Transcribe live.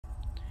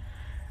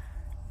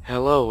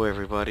Hello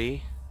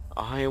everybody,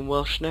 I am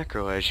Welsh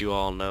Necro as you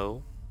all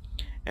know,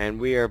 and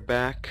we are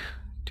back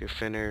to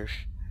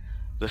finish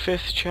the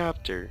 5th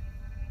chapter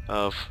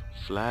of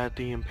Vlad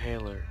the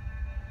Impaler.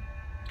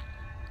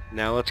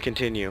 Now let's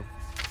continue.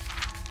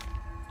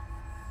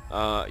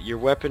 Your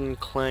weapon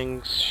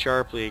clangs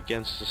sharply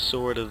against the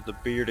sword of the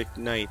bearded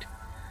knight.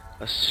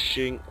 A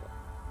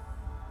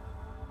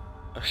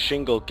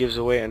shingle gives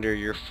away under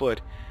your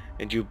foot,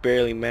 and you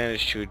barely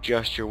manage to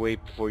adjust your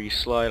weight before you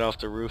slide off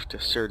the roof to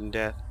certain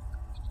death.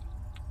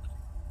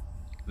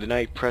 The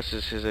knight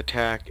presses his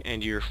attack,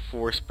 and you're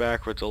forced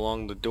backwards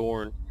along the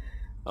door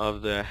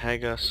of the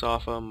Haga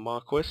Safa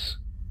Marquis.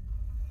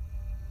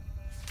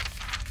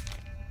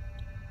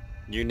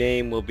 Your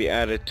name will be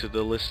added to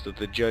the list of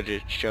the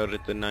judges,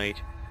 shouted the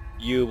knight.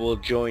 You will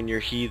join your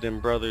heathen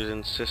brothers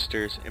and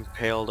sisters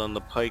impaled on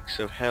the pikes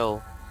of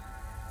hell,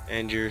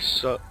 and your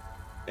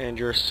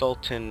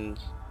sultan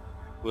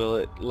will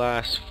at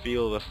last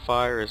feel the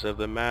fires of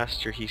the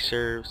master he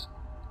serves.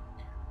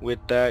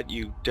 With that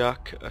you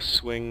duck a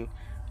swing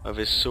of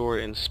his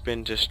sword and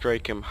spin to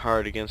strike him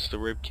hard against the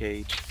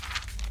ribcage.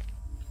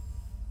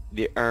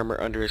 The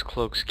armor under his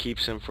cloak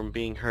keeps him from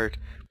being hurt,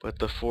 but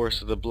the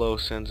force of the blow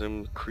sends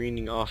him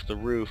careening off the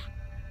roof.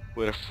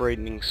 With a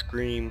frightening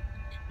scream,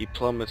 he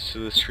plummets to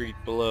the street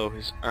below.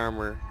 His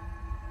armored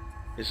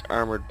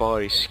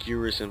body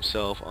skewers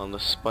himself on the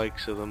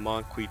spikes of the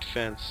concrete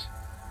fence.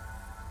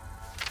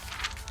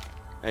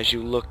 As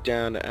you look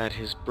down at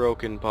his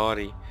broken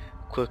body,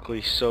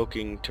 quickly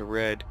soaking to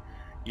red,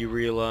 you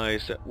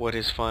realize that what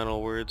his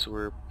final words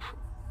were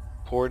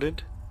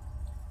ported.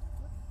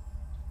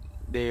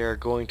 They are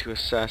going to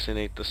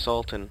assassinate the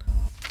Sultan.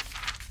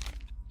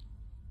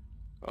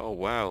 Oh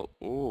wow,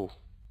 ooh.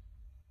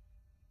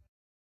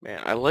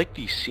 Man, I like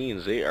these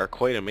scenes, they are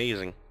quite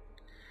amazing.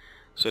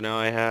 So now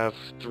I have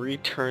 3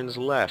 turns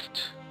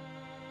left.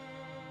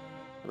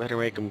 I better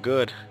make them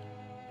good.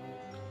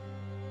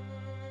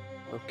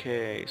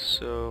 Okay,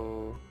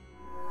 so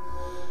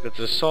if it's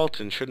the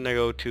Sultan, shouldn't I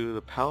go to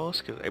the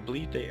palace? Because I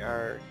believe they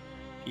are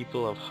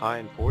people of high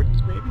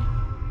importance, maybe?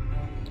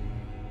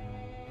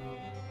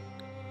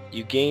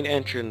 You gain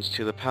entrance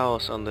to the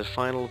palace on the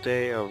final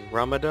day of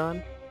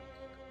Ramadan,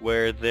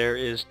 where there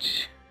is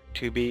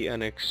to be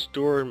an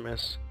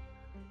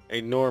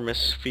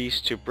enormous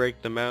feast to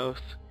break the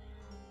month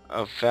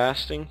of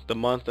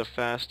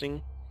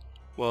fasting.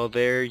 While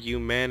there, you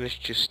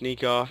manage to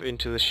sneak off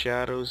into the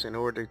shadows in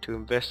order to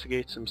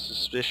investigate some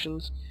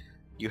suspicions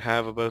you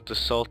have about the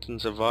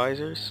Sultan's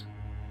advisors.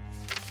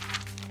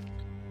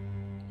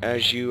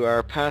 As you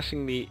are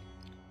passing the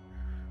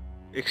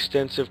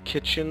extensive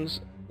kitchens,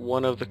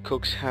 one of the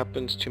cooks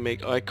happens to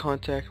make eye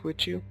contact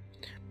with you.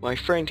 "My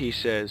friend," he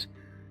says.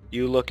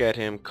 You look at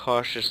him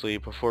cautiously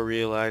before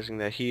realizing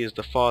that he is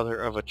the father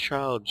of a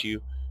child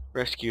you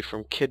rescued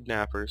from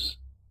kidnappers.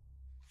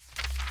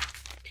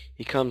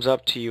 He comes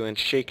up to you and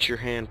shakes your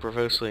hand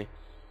profusely.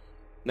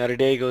 "Not a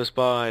day goes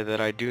by that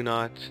I do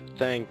not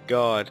thank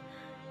God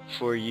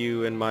for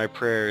you in my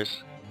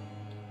prayers."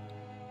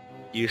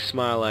 You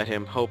smile at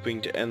him,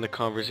 hoping to end the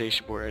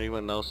conversation before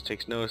anyone else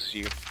takes notice of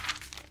you.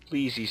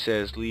 "Please," he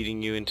says,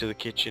 leading you into the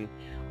kitchen,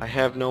 "I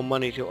have no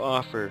money to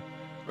offer,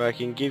 but I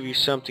can give you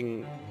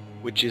something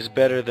which is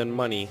better than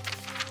money."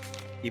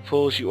 He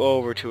pulls you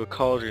over to a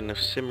cauldron of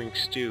simmering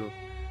stew,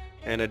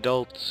 and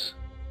adults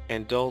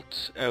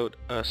out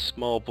a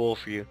small bowl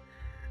for you.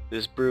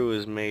 This brew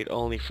is made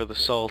only for the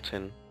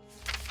Sultan.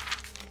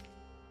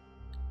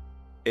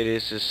 It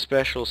is his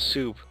special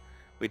soup,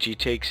 which he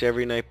takes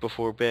every night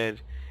before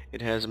bed.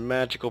 It has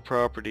magical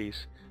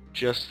properties.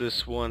 Just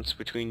this once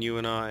between you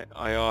and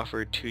I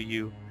offer it to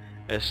you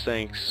as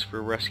thanks for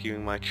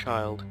rescuing my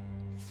child.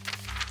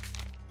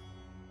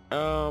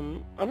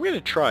 I'm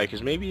gonna try,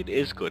 because maybe it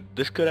is good.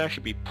 This could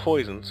actually be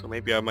poison, so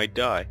maybe I might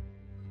die.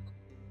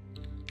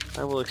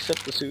 I will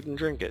accept the soup and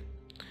drink it.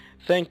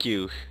 Thank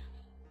you,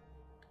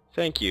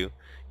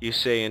 you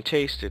say and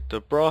taste it. The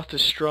broth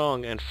is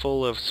strong and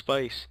full of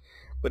spice,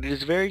 but it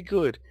is very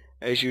good.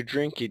 As you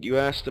drink it, you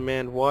ask the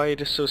man why it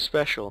is so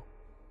special.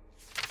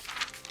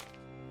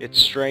 It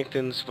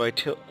strengthens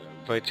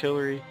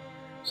vitality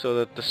so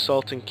that the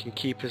Sultan can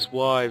keep his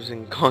wives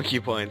and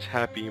concubines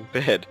happy in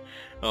bed.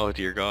 Oh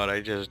dear God,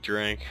 I just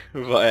drank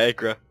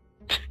Viagra.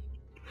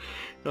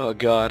 Oh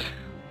God.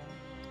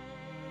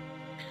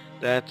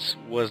 That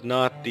was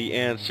not the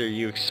answer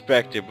you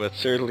expected, but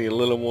certainly a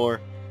little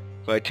more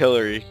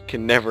vitality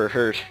can never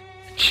hurt.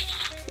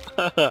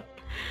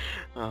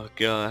 Oh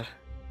God.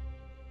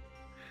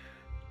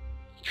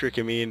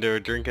 Tricking me into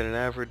drinking an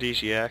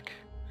aphrodisiac.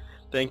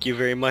 "Thank you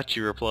very much,"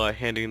 you reply,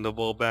 handing the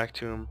bowl back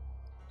to him.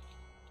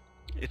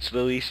 "It's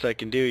the least I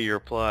can do," he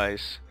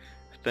replies.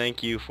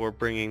 "Thank you for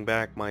bringing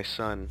back my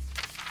son."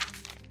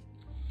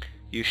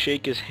 You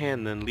shake his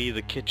hand, then leave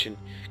the kitchen,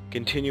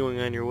 continuing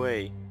on your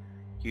way.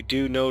 You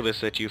do notice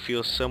that you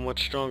feel somewhat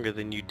stronger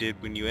than you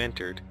did when you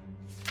entered.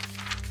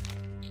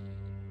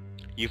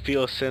 You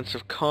feel a sense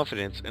of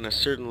confidence and a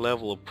certain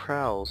level of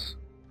prowess.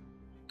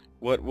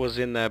 What was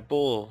in that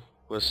bowl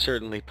was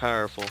certainly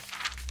powerful.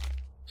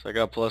 So I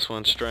got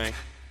 +1 strength.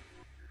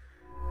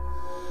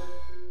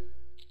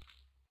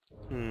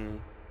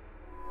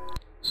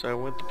 So I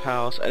went to the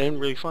palace. I didn't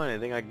really find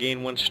anything. I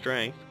gained 1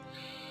 strength.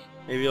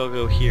 Maybe I'll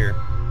go here.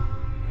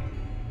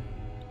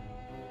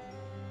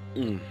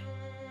 1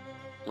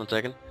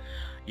 second.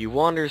 You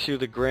wander through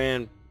the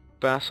grand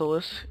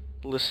basilisk,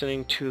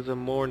 listening to the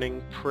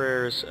morning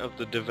prayers of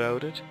the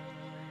devoted.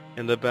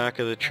 In the back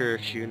of the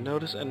church, you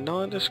notice a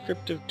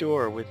nondescriptive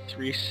door with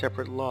 3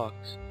 separate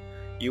locks.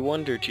 You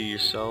wonder to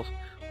yourself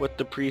what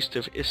the priest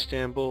of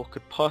Istanbul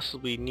could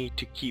possibly need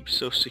to keep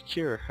so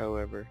secure,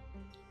 however.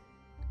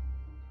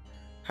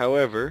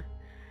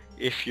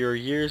 If your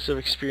years of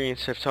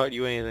experience have taught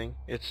you anything,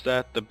 it's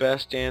that the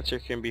best answer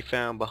can be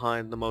found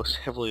behind the most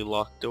heavily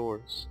locked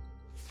doors.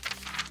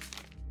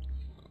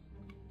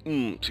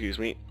 Excuse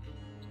me.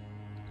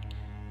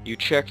 You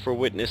check for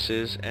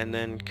witnesses and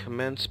then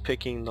commence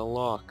picking the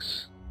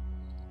locks.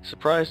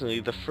 Surprisingly,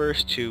 the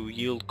first 2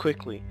 yield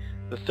quickly.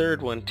 The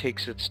third one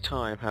takes its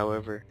time,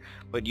 however,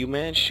 but you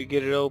manage to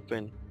get it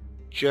open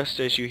just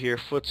as you hear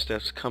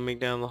footsteps coming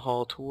down the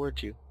hall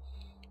toward you.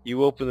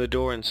 You open the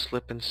door and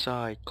slip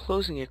inside,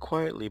 closing it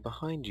quietly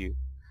behind you.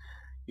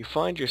 You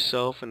find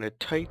yourself in a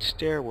tight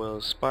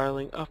stairwell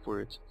spiraling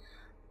upwards.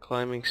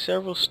 Climbing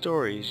several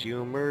stories, you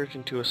emerge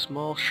into a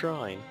small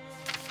shrine.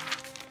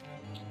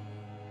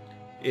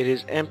 It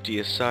is empty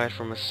aside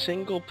from a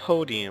single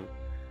podium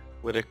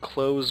with a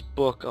closed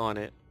book on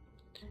it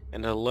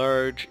and a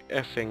large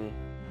effing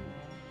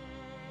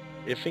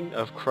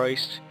of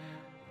Christ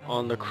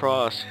on the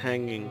cross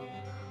hanging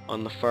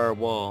on the far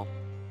wall.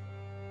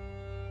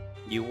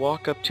 You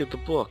walk up to the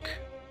book.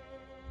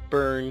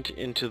 Burned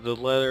into the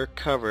leather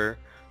cover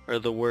are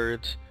the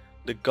words,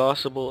 "The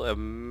Gospel of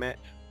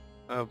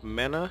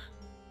Mastema."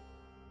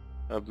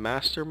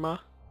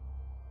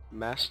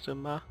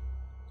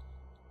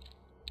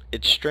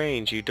 It's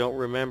strange you don't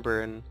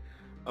remember an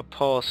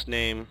apostle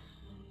named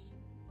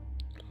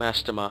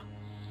Mastema.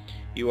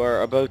 You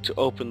are about to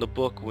open the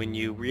book when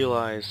you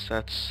realize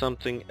that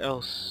something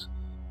else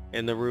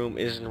in the room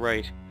isn't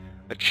right.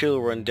 A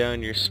chill runs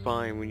down your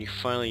spine when you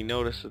finally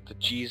notice that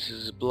Jesus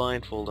is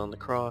blindfolded on the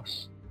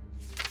cross.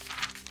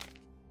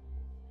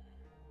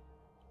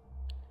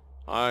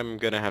 I'm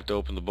gonna have to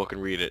open the book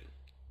and read it.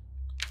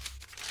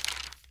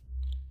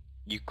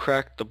 You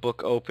crack the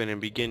book open and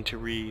begin to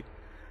read.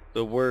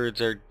 The words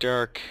are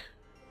dark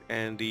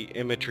and the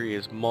imagery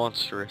is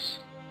monstrous.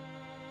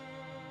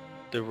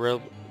 The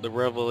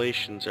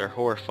revelations are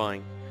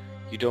horrifying.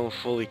 You don't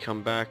fully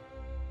come back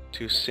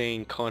to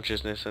sane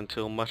consciousness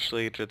until much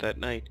later that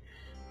night,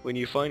 when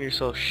you find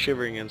yourself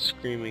shivering and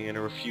screaming in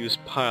a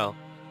refused pile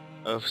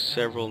of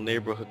several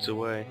neighborhoods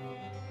away.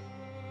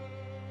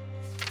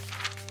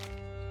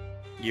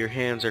 Your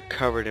hands are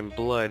covered in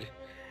blood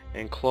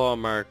and claw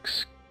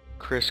marks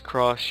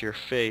crisscross your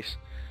face.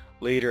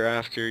 Later,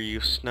 after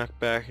you've snuck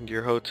back into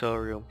your hotel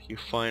room, you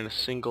find a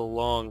single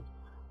long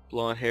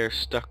blonde hair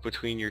stuck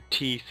between your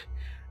teeth.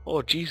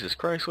 Oh Jesus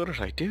Christ, what did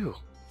I do?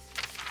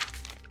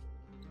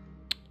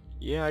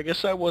 Yeah, I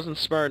guess I wasn't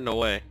smart in a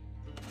way.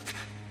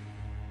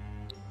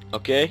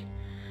 Okay,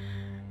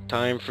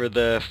 time for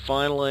the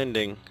final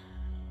ending.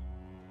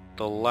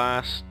 The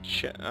last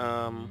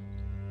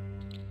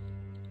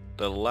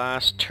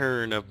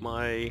turn of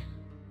my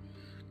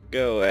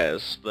go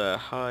as the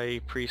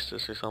High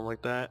Priestess or something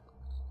like that.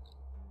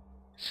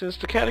 Since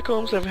the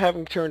catacombs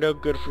haven't turned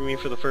out good for me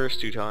for the first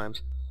 2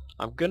 times,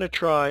 I'm gonna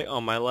try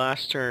on my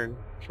last turn,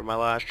 for my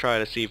last try,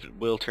 to see if it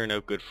will turn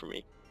out good for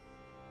me.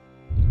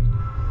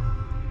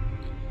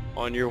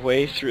 On your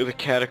way through the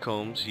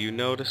catacombs, you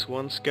notice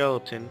one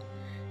skeleton,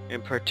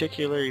 in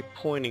particular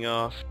pointing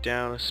off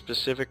down a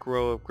specific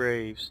row of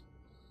graves.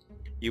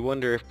 You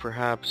wonder if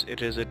perhaps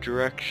it is a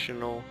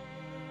directional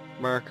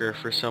marker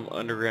for some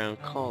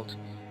underground cult,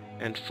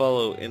 and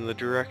follow in the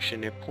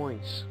direction it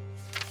points.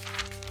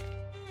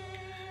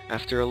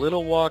 After a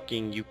little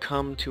walking, you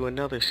come to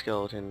another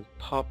skeleton,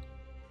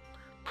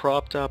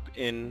 propped up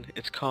in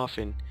its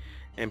coffin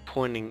and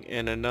pointing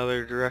in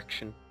another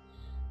direction.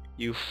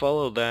 You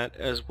follow that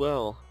as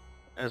well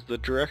as the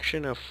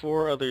direction of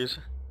 4 others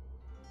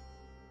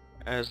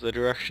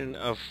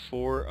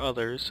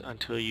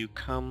until you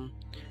come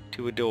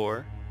to a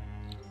door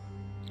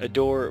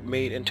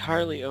made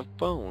entirely of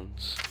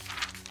bones.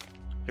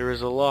 There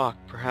is a lock,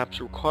 perhaps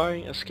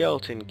requiring a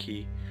skeleton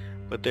key,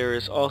 but there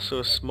is also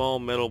a small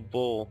metal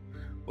bowl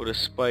with a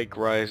spike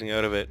rising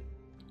out of it.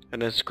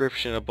 An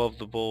inscription above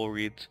the bowl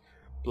reads,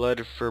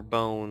 "Blood for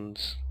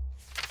bones."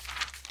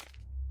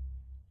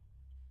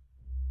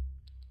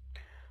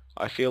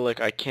 I feel like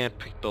I can't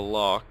pick the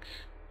lock,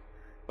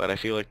 but I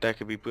feel like that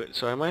could be good,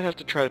 so I might have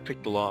to try to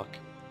pick the lock.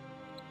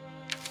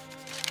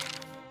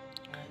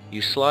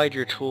 You slide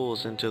your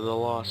tools into the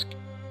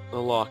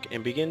lock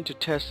and begin to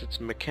test its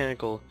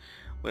mechanical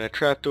when a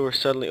trapdoor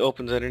suddenly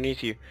opens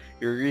underneath you.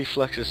 Your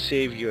reflexes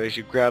save you as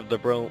you grab the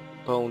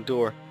bone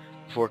door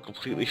before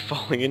completely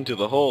falling into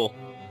the hole.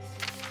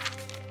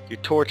 Your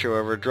torch,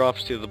 however,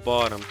 drops to the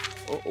bottom.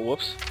 Oh,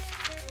 whoops.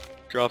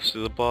 Drops to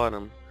the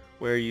bottom,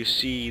 where you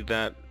see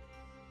that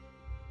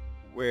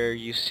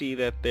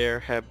there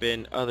have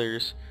been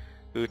others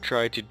who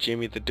tried to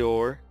jimmy the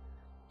door.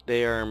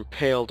 They are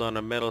impaled on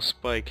a metal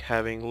spike,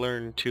 having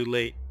learned too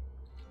late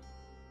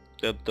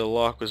that the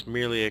lock was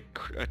merely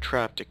a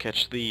trap to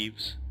catch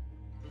thieves.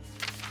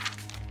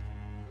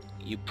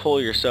 You pull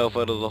yourself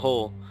out of the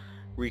hole,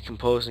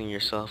 recomposing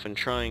yourself and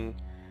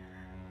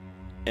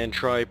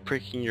try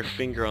pricking your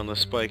finger on the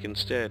spike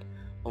instead.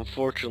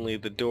 Unfortunately,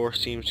 the door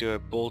seems to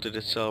have bolted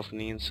itself from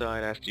the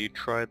inside after you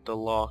tried the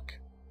lock.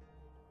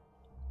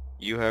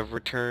 You have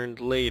returned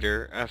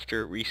later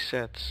after it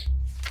resets.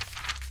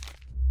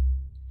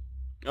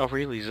 Oh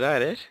really, is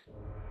that it?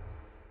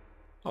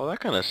 Oh, that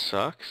kinda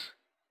sucks.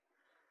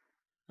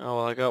 Oh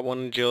well, I got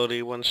 1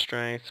 agility, 1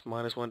 strength,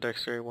 -1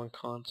 dexterity, 1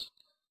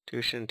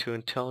 constitution, 2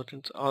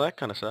 intelligence. Oh, that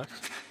kinda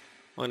sucks.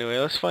 Well anyway,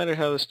 let's find out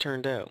how this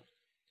turned out.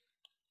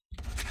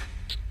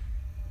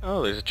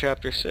 Oh, there's a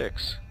chapter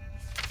 6.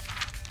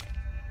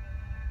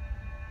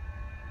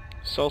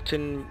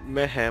 Sultan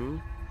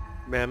Mehmed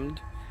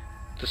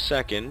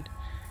II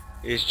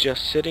is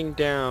just sitting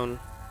down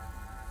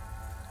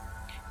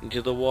into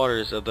the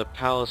waters of the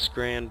palace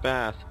grand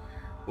bath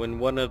when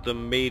one of the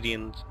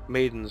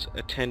maidens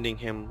attending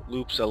him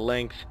loops a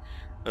length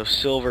of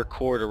silver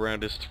cord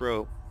around his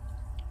throat.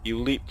 You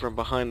leap from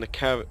behind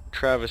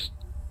the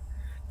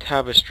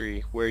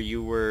tapestry where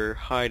you were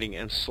hiding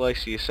and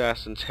slice the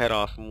assassin's head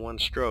off in one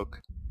stroke.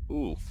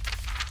 Ooh.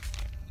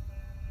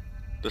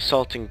 The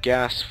Sultan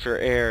gasps for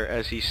air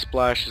as he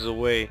splashes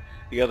away,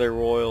 the other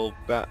royal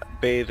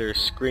bathers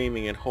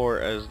screaming in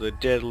horror as the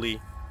deadly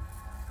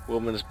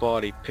woman's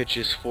body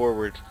pitches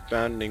forward,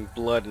 founting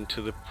blood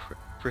into the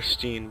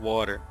pristine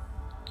water.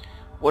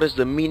 What is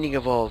the meaning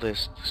of all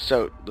this?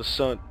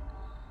 The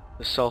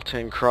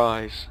Sultan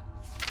cries.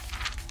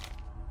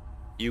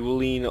 You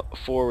lean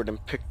forward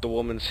and pick the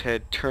woman's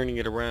head, turning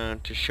it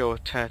around to show a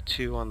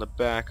tattoo on the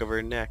back of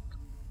her neck.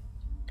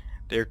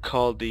 They're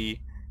called the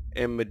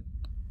Ismagili?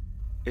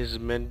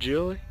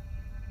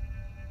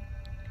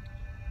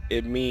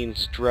 It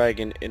means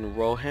dragon in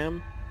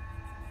Roham.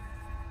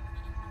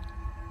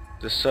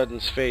 The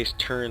Sultan's face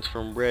turns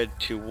from red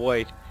to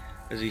white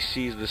as he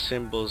sees the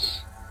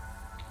symbols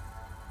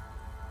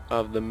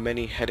of the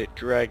many-headed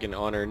dragon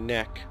on her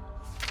neck.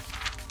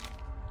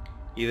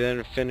 He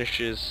then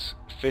fishes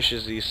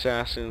the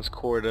assassin's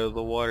cord out of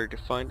the water to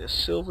find a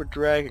silver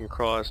dragon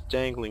cross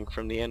dangling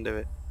from the end of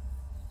it.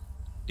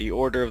 The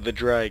Order of the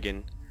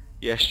Dragon.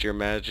 Yes, your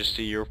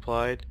majesty, you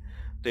replied.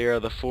 They are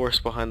the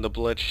force behind the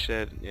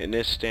bloodshed in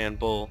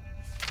Istanbul.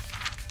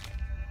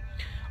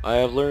 I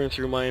have learned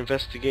through my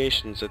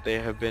investigations that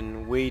they have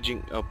been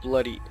waging a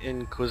bloody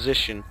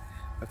inquisition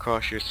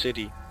across your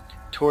city,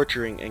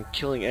 torturing and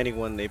killing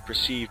anyone they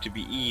perceive to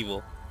be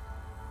evil.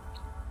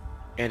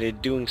 And in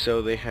doing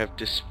so they have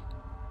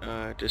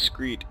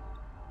discreet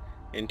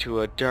into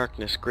a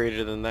darkness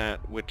greater than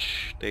that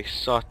which they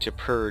sought to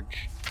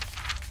purge.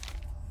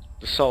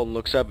 The Sultan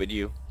looks up at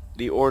you.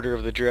 The Order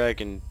of the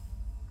Dragon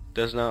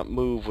does not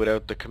move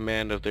without the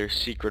command of their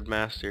secret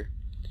master.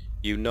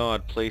 You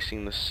nod,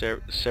 placing the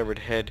severed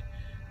head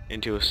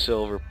into a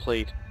silver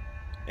plate.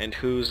 And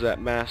whoever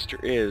that master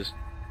is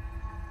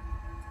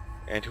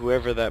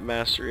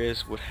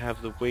would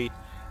have the weight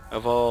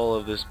of all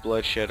of this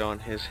bloodshed on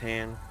his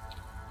hand.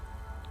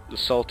 The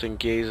Sultan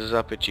gazes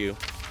up at you.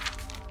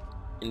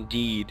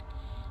 Indeed,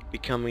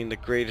 becoming the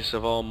greatest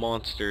of all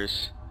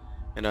monsters,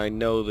 and I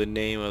know the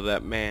name of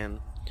that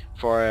man,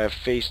 for I have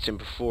faced him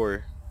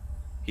before.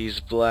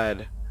 He's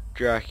Vlad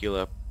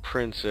Dracula,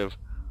 Prince of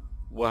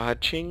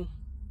Wahaching?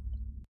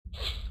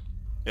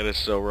 It is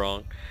so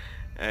wrong,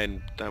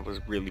 and that was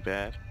really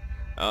bad.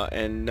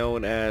 And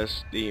known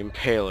as the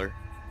Impaler.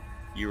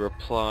 You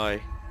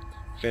reply,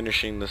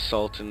 finishing the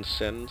Sultan's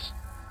sentence.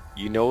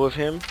 You know of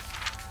him?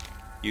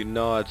 You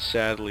nod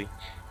sadly.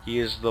 He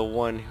is the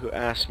one who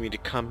asked me to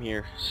come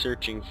here,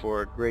 searching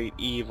for a great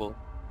evil,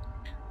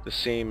 the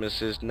same as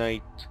his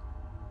knight.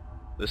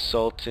 The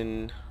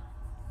Sultan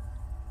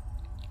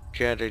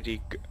Jadidi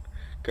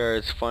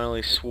guards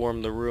finally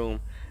swarm the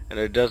room, and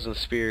a dozen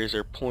spears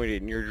are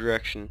pointed in your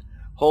direction.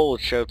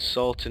 Hold! Shouts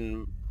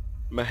Sultan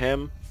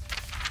Mahem.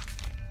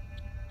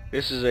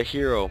 This is a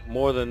hero.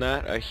 More than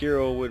that, a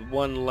hero with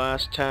one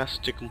last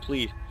task to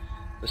complete.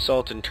 The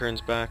Sultan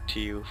turns back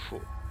to you.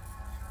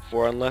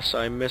 For unless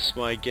I miss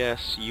my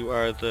guess, you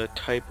are the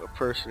type of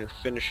person who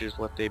finishes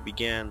what they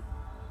began.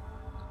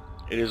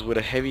 It is with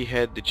a heavy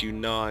head that you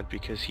nod,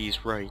 because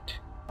he's right.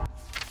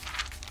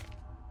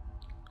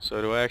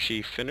 So do I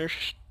actually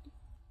finish?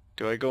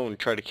 Do I go and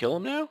try to kill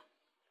him now?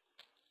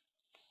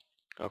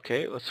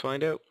 Okay, let's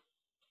find out.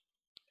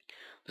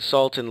 The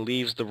Sultan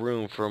leaves the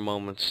room for a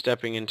moment,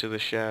 stepping into the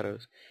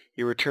shadows.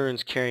 He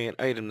returns carrying an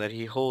item that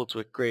he holds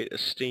with great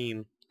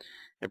esteem,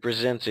 and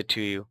presents it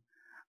to you.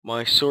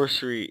 My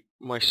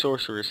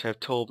sorcerers have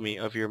told me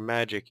of your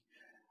magic,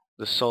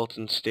 the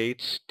Sultan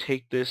states.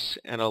 Take this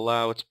and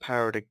allow its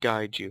power to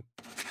guide you.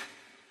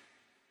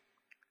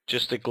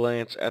 Just a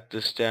glance at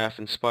the staff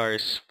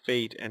inspires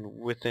fate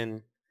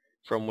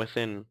from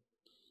within.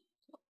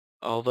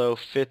 Although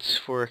fit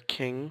for a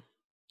king,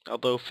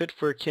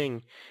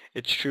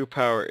 its true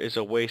power is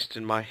a waste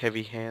in my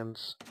heavy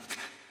hands.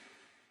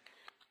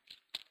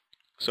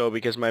 So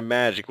because my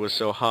magic was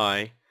so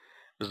high,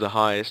 was the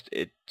highest,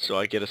 so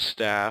I get a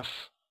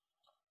staff.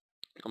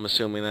 I'm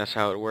assuming that's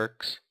how it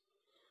works.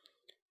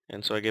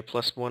 And so I get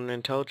 +1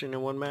 intelligence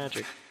and 1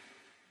 magic.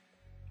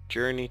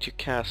 Journey to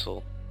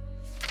castle.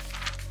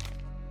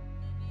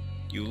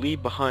 You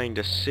leave behind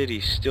a city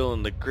still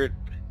in the grip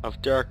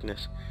of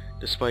darkness,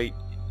 despite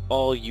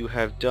all you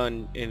have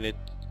done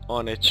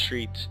on its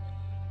streets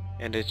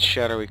and its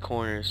shadowy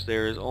corners.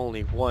 There is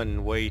only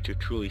one way to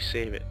truly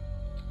save it.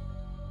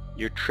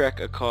 Your trek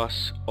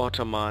across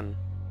Ottoman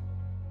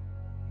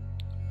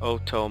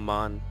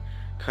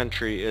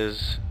country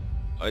is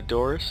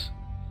Adoris.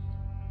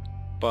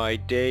 By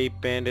day,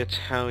 bandits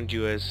hound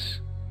you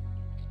as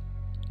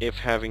if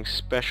having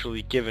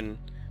specially been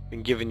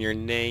given your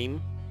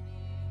name.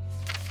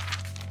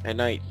 At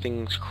night,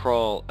 things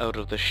crawl out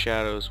of the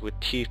shadows with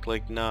teeth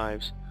like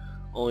knives,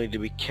 only to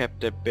be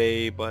kept at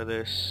bay by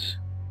the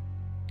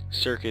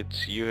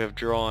circuits you have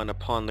drawn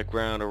upon the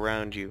ground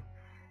around you.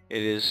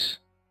 It is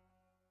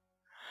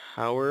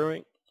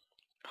harrowing,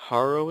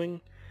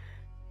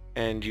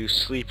 and you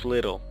sleep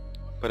little.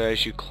 But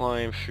as you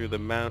climb through the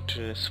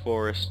mountainous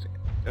forest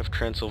of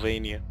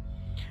Transylvania,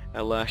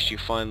 at last you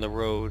find the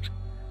road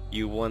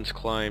you once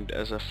climbed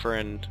as a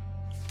friend.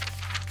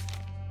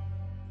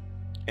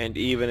 And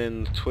even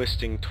in the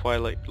twisting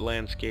twilight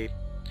landscape,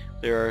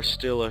 there are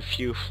still a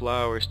few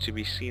flowers to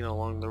be seen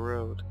along the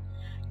road.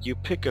 You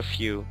pick a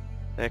few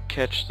that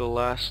catch the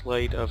last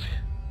light of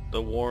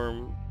the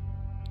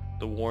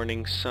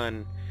warning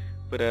sun,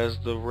 but as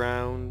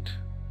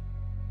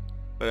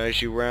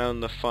you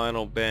round the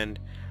final bend,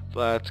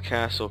 Vlad's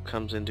castle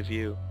comes into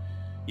view.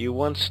 You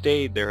once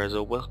stayed there as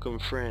a welcome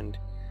friend.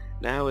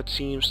 Now it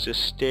seems to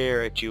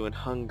stare at you in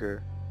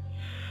hunger,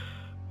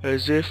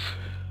 as if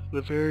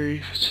the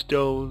very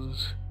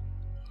stones...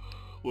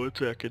 One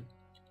second.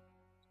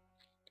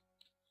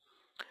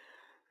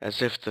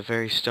 As if the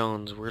very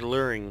stones were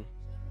luring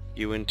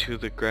you into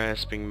the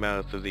grasping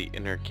mouth of the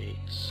inner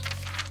gates.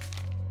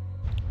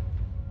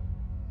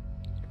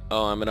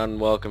 Oh, I'm an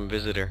unwelcome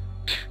visitor.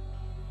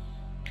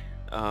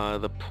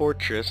 The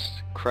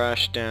portress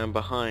crashed down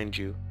behind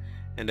you,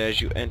 and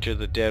as you enter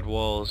the dead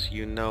walls,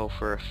 you know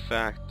for a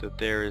fact that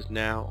there is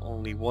now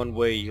only one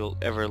way you'll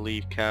ever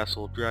leave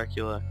Castle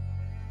Dracula,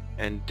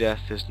 and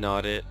death is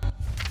not it.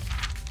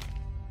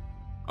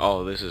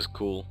 Oh, this is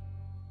cool.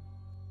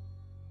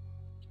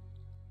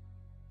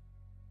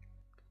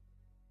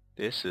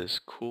 This is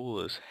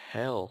cool as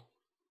hell.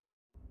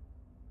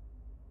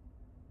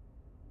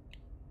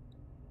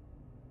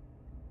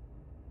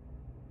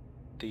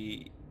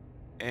 The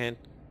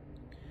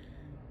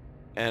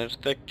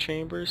anesthetic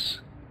chambers.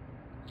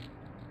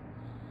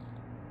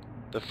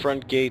 The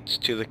front gates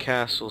to the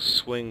castle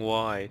swing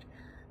wide,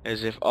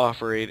 as if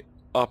operated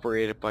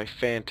by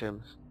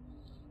phantoms.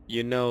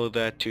 You know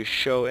that to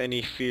show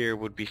any fear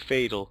would be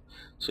fatal,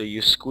 so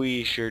you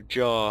squeeze your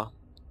jaw,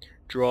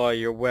 draw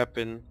your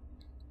weapon,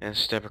 and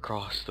step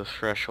across the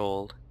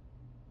threshold.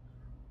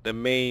 The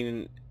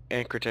main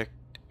aqueduct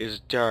is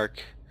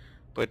dark,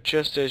 but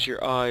just as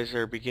your eyes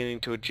are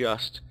beginning to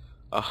adjust,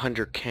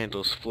 100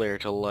 candles flare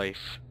to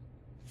life.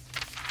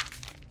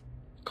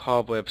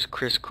 Cobwebs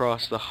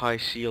crisscross the high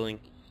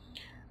ceiling,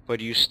 but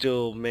you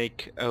still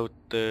make out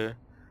the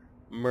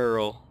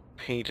mural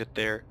painted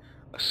there,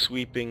 a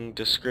sweeping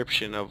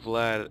description of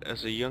Vlad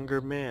as a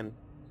younger man,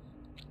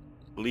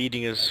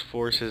 leading his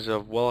forces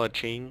of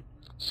Wallachine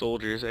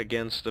soldiers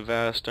against the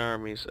vast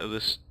armies of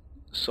the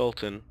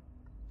Sultan.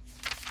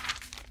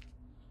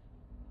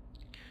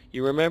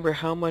 You remember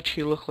how much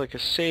he looked like a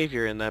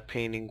savior in that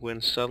painting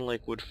when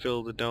sunlight would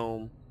fill the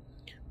dome,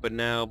 but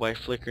now by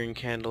flickering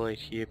candlelight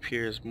he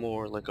appears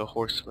more like a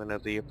horseman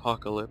of the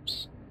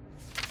apocalypse.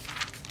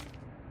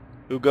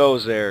 "Who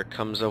goes there?"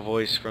 comes a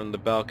voice from the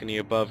balcony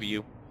above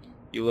you.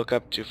 You look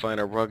up to find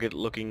a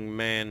rugged-looking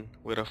man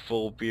with a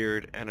full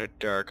beard and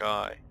dark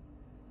eyes,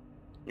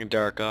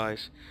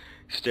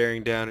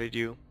 staring down at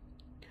you.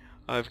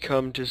 "I've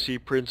come to see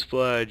Prince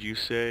Vlad," you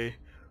say.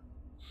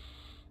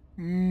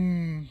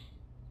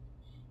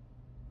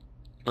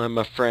 "I'm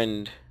a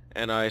friend,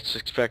 and I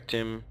suspect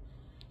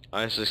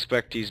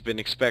he's been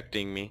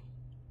expecting me."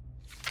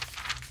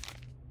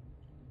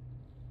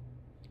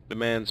 The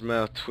man's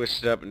mouth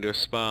twisted up into a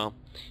smile.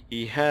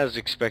 "He has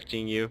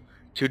expecting you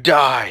to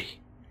die!"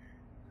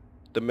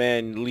 The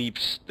man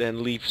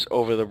then leaps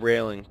over the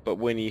railing, but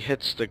when he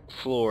hits the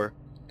floor,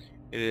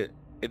 it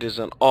is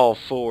on all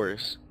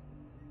fours,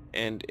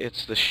 and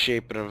it's the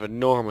shape of an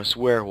enormous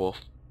werewolf.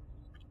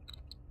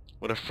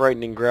 With a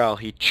frightening growl,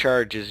 he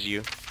charges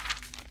you.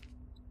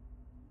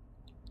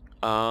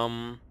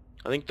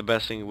 I think the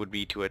best thing would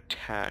be to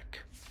attack.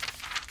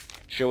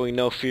 Showing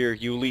no fear,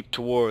 you leap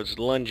towards,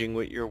 lunging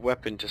with your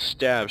weapon to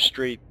stab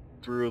straight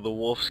through the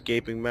wolf's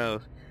gaping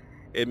mouth.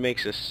 It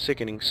makes a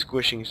sickening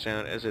squishing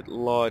sound as it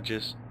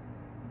lodges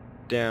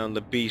down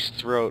the beast's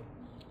throat,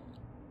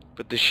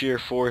 but the sheer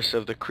force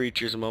of the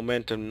creature's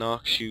momentum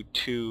knocks the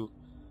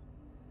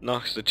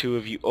two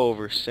of you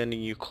over,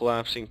 sending you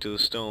collapsing to the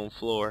stone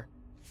floor.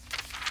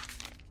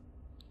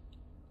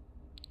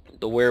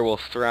 The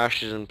werewolf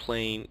thrashes in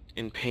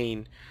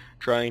pain,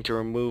 trying to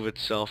remove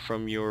itself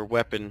from your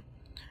weapon,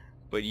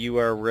 but you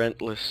are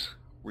relentless,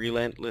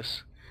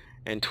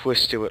 and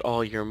twist it with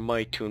all your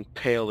might to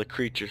impale the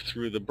creature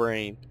through the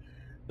brain.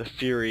 The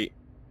fury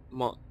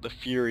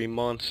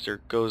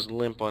monster goes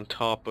limp on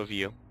top of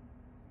you.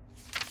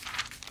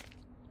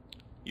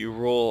 You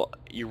roll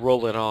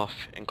it off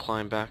and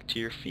climb back to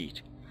your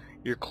feet.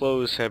 Your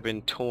clothes have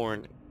been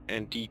torn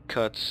and deep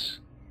cuts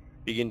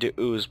begin to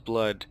ooze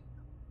blood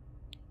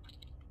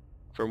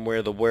from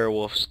where the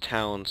werewolf's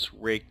talons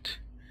raked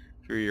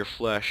through your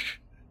flesh.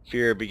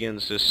 Fear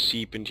begins to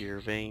seep into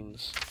your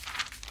veins.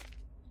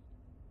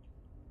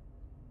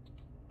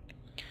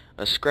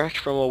 A scratch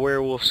from a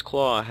werewolf's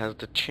claw has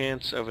the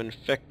chance of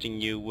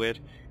infecting you with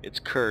its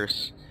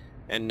curse,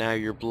 and now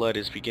your blood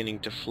is beginning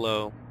to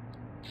flow,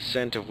 the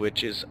scent of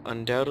which is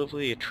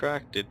undoubtedly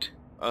attracted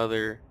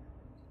other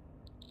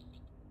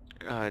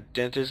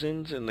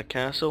denizens in the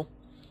castle.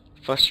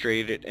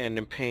 Frustrated and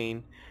in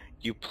pain,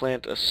 you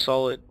plant a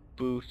solid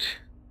boot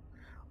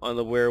on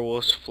the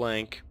werewolf's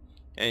flank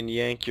and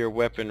yank your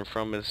weapon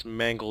from its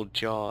mangled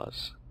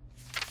jaws.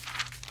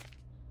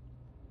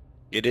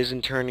 It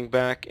isn't turning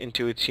back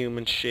into its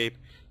human shape.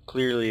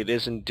 Clearly it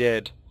isn't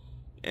dead,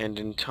 and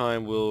in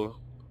time will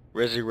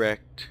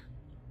resurrect.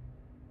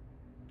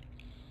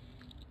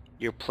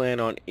 You plan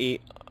on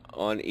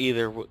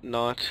either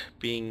not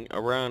being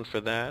around for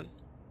that.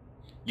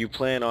 You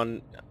plan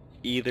on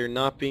either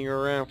not being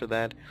around for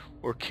that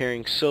or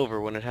carrying silver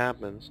when it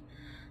happens.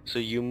 So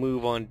you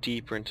move on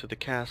deeper into the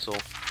castle.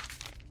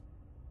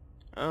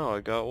 Oh,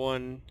 I got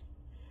one.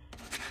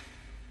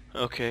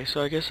 Okay,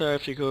 so I guess I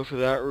have to go for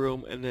that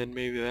room and then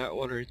maybe that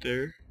one right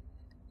there.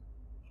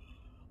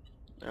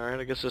 Alright,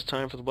 I guess it's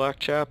time for the Black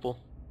Chapel.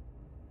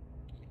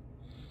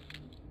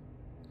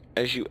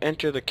 As you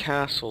enter the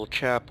castle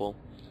chapel,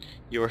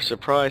 you are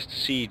surprised to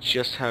see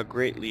just how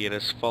greatly it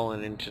has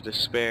fallen into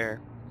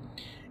despair.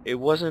 It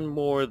wasn't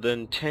more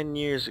than 10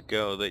 years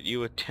ago that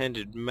you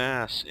attended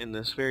Mass in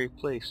this very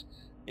place,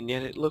 and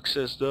yet it looks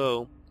as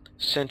though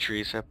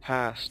centuries have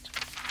passed.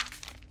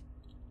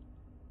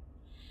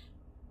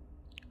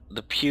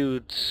 The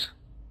pews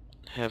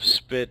have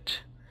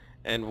split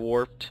and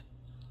warped.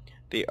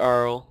 The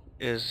aisle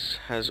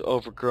has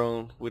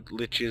overgrown with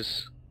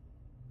liches.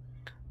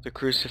 The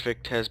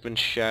crucifix has been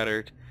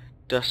shattered.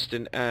 Dust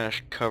and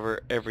ash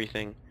cover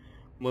everything.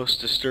 Most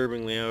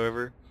disturbingly,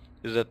 however,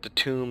 is that the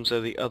tombs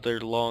of the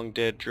other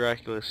long-dead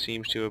Dracula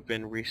seems to have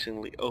been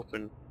recently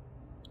opened.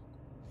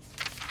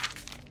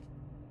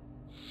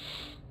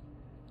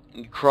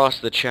 You cross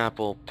the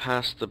chapel,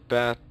 past the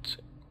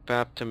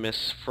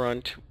baptism's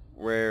front,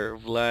 where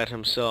Vlad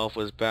himself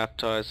was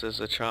baptized as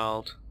a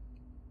child,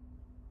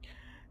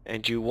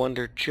 and you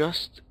wonder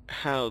just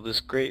how this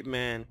great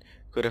man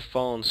could have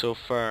fallen so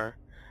far,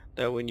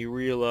 that when you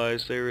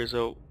realize there is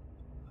a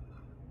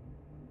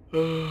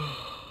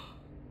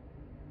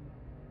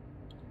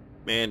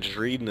man, just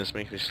reading this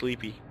makes me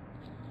sleepy.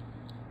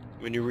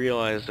 When you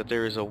realize that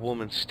there is a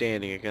woman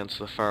standing against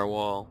the far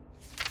wall.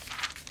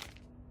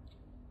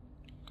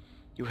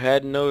 You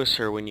hadn't noticed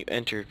her when you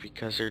entered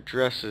because her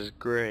dress is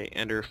gray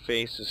and her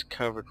face is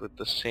covered with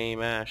the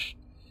same ash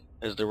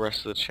as the rest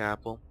of the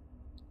chapel.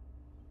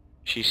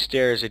 She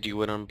stares at you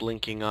with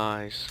unblinking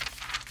eyes.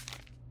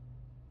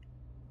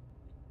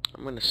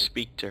 I'm gonna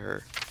speak to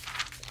her.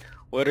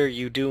 What are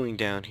you doing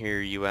down here,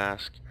 you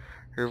ask.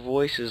 Her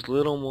voice is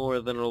little more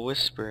than a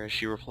whisper as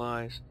she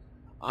replies,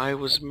 I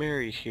was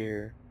married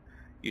here.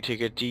 You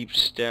take a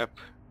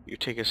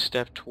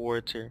step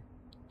towards her.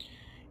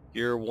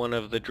 You're one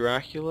of the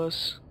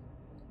Draculas?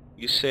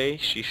 You say.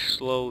 She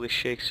slowly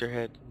shakes her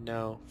head.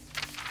 No.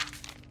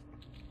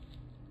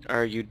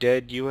 Are you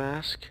dead, you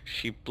ask?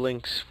 She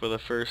blinks for the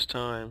first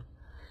time.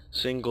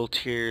 Single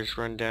tears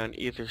run down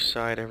either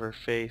side of her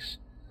face,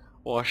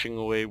 washing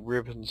away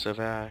ribbons of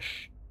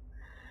ash.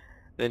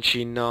 Then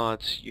she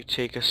nods. You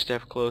take a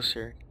step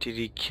closer. Did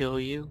he kill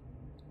you?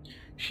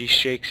 She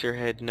shakes her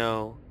head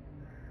no.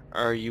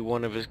 Are you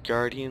one of his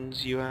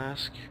guardians, you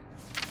ask?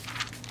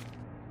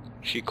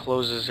 She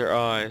closes her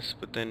eyes,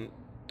 but then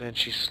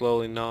she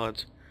slowly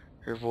nods.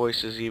 Her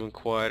voice is even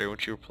quieter when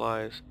she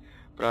replies,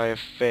 But I have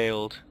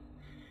failed.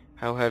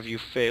 How have you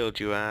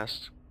failed, you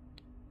ask?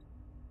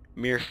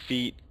 Mere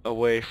feet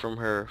away from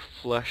her,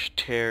 fresh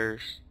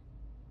tears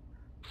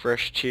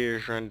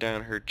run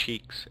down her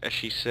cheeks as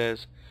she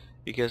says,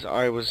 Because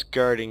I was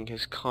guarding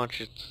his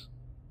conscience.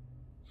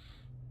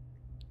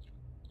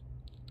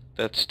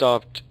 That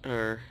stopped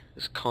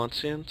his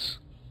conscience?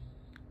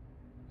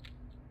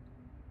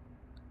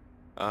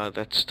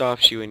 That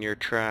stops you in your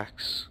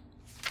tracks.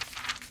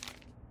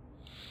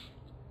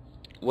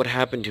 What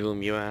happened to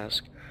him, you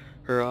ask?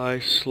 Her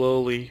eyes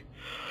slowly...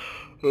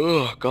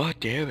 Ugh, god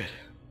damn it.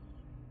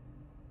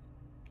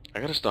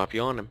 I gotta stop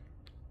yawning.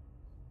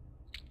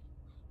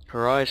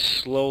 Her eyes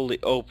slowly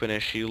open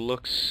as she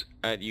looks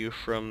at you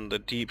from the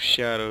deep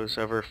shadows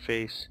of her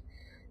face.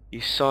 He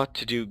sought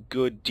to do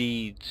good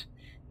deeds.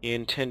 He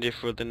intended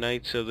for the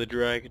Knights of the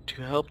Dragon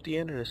to help the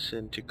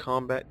innocent to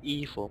combat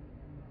evil.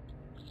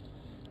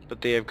 but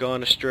they have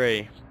gone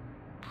astray,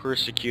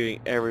 persecuting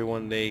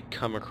everyone they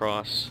come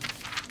across.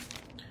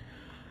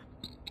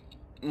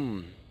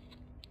 And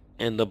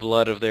the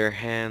blood of their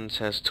hands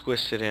has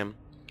twisted him,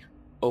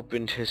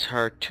 opened his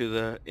heart to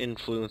the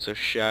influence of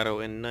shadow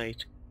and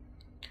night,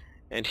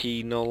 and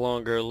he no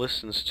longer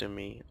listens to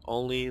me,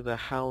 only the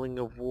howling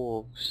of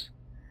wolves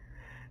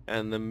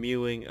and the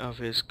mewing of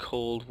his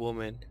cold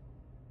woman.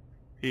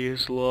 He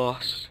is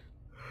lost.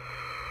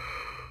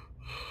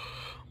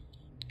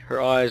 Her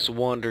eyes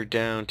wander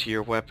down to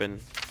your weapon.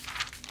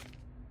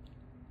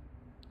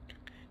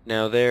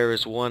 Now there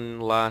is one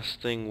last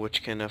thing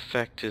which can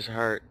affect his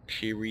heart.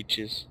 She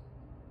reaches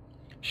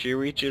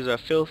a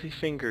filthy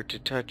finger to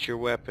touch your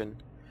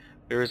weapon.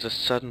 There is a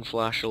sudden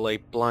flash of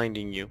light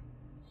blinding you.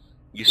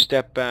 You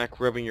step back,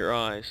 rubbing your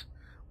eyes.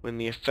 When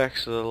the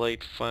effects of the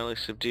light finally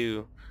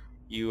subdue,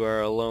 you are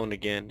alone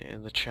again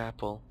in the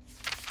chapel.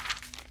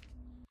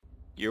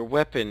 Your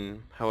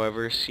weapon,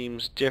 however,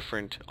 seems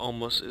different,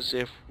 almost as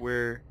if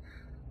we're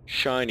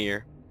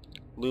shinier,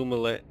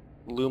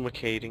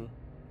 lumicating.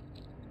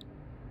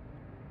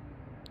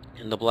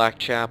 In the black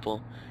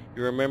chapel,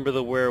 you remember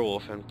the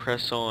werewolf and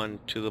press on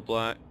to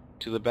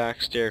the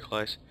back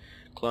staircase,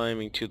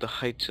 climbing to the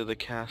heights of the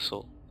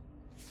castle.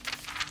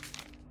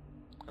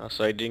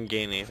 So I didn't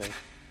gain anything.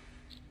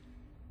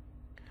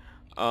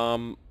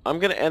 I'm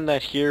gonna end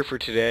that here for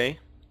today,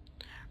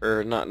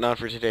 or not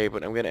for today,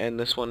 but I'm gonna end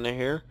this one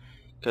here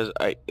because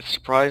it's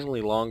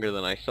surprisingly longer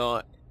than I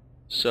thought.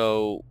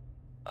 So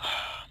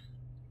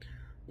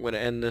I'm gonna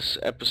end this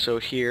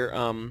episode here.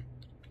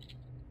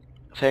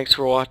 Thanks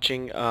for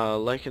watching.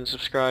 Like and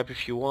subscribe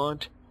if you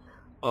want.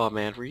 Oh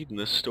man, reading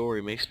this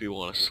story makes me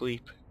want to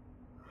sleep.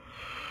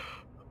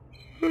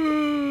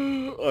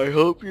 I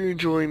hope you're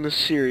enjoying this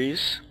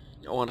series.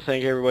 I want to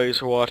thank everybody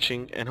for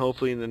watching, and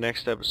hopefully in the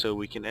next episode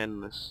we can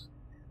end this.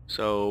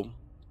 So,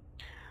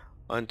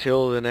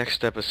 until the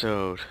next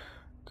episode,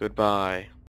 goodbye.